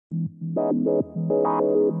The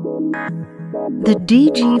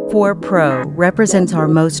DG4Pro represents our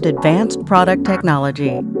most advanced product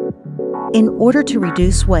technology. In order to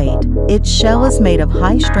reduce weight, its shell is made of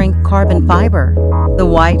high-strength carbon fiber. The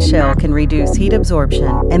white shell can reduce heat absorption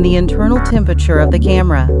and the internal temperature of the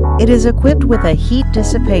camera. It is equipped with a heat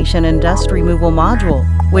dissipation and dust removal module,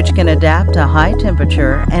 which can adapt to high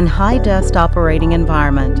temperature and high dust operating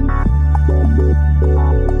environment.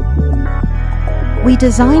 We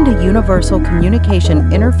designed a universal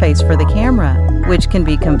communication interface for the camera, which can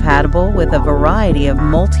be compatible with a variety of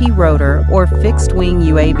multi-rotor or fixed-wing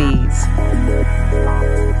UAVs.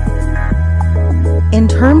 In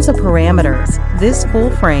terms of parameters, this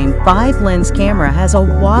full-frame 5-lens camera has a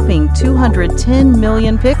whopping 210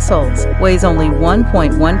 million pixels, weighs only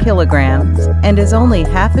 1.1 kilograms, and is only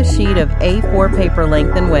half a sheet of A4 paper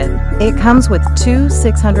length and width. It comes with two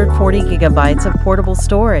 640 gigabytes of portable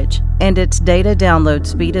storage, and its data download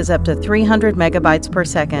speed is up to 300 megabytes per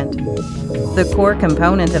second. The core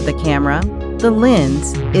component of the camera, the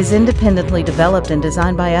lens, is independently developed and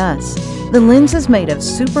designed by us. The lens is made of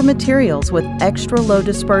super materials with extra low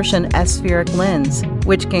dispersion aspheric lens,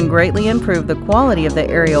 which can greatly improve the quality of the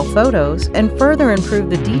aerial photos and further improve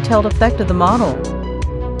the detailed effect of the model.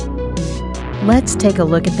 Let's take a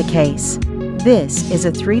look at the case. This is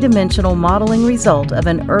a three-dimensional modeling result of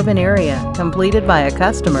an urban area completed by a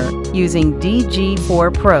customer using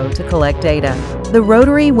DG4Pro to collect data. The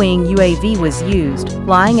rotary wing UAV was used,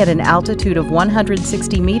 flying at an altitude of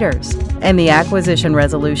 160 meters, and the acquisition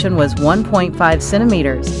resolution was 1.5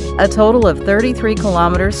 centimeters, a total of 33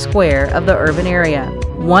 kilometers square of the urban area.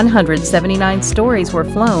 179 stories were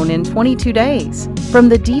flown in 22 days. From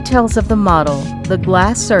the details of the model, the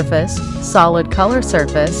glass surface, solid color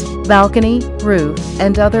surface, balcony, roof,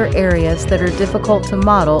 and other areas that are difficult to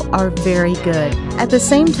model are very good. At the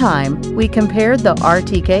same time, we compared the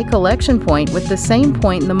RTK collection point with the same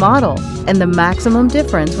point in the model, and the maximum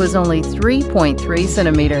difference was only 3.3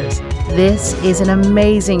 centimeters. This is an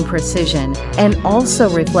amazing precision and also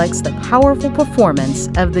reflects the powerful performance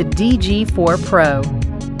of the DG4Pro.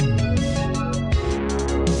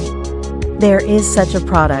 There is such a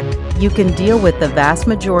product. You can deal with the vast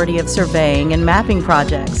majority of surveying and mapping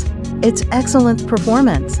projects. Its excellent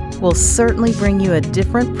performance will certainly bring you a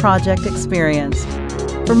different project experience.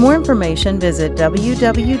 For more information, visit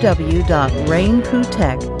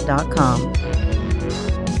www.rainpootech.com.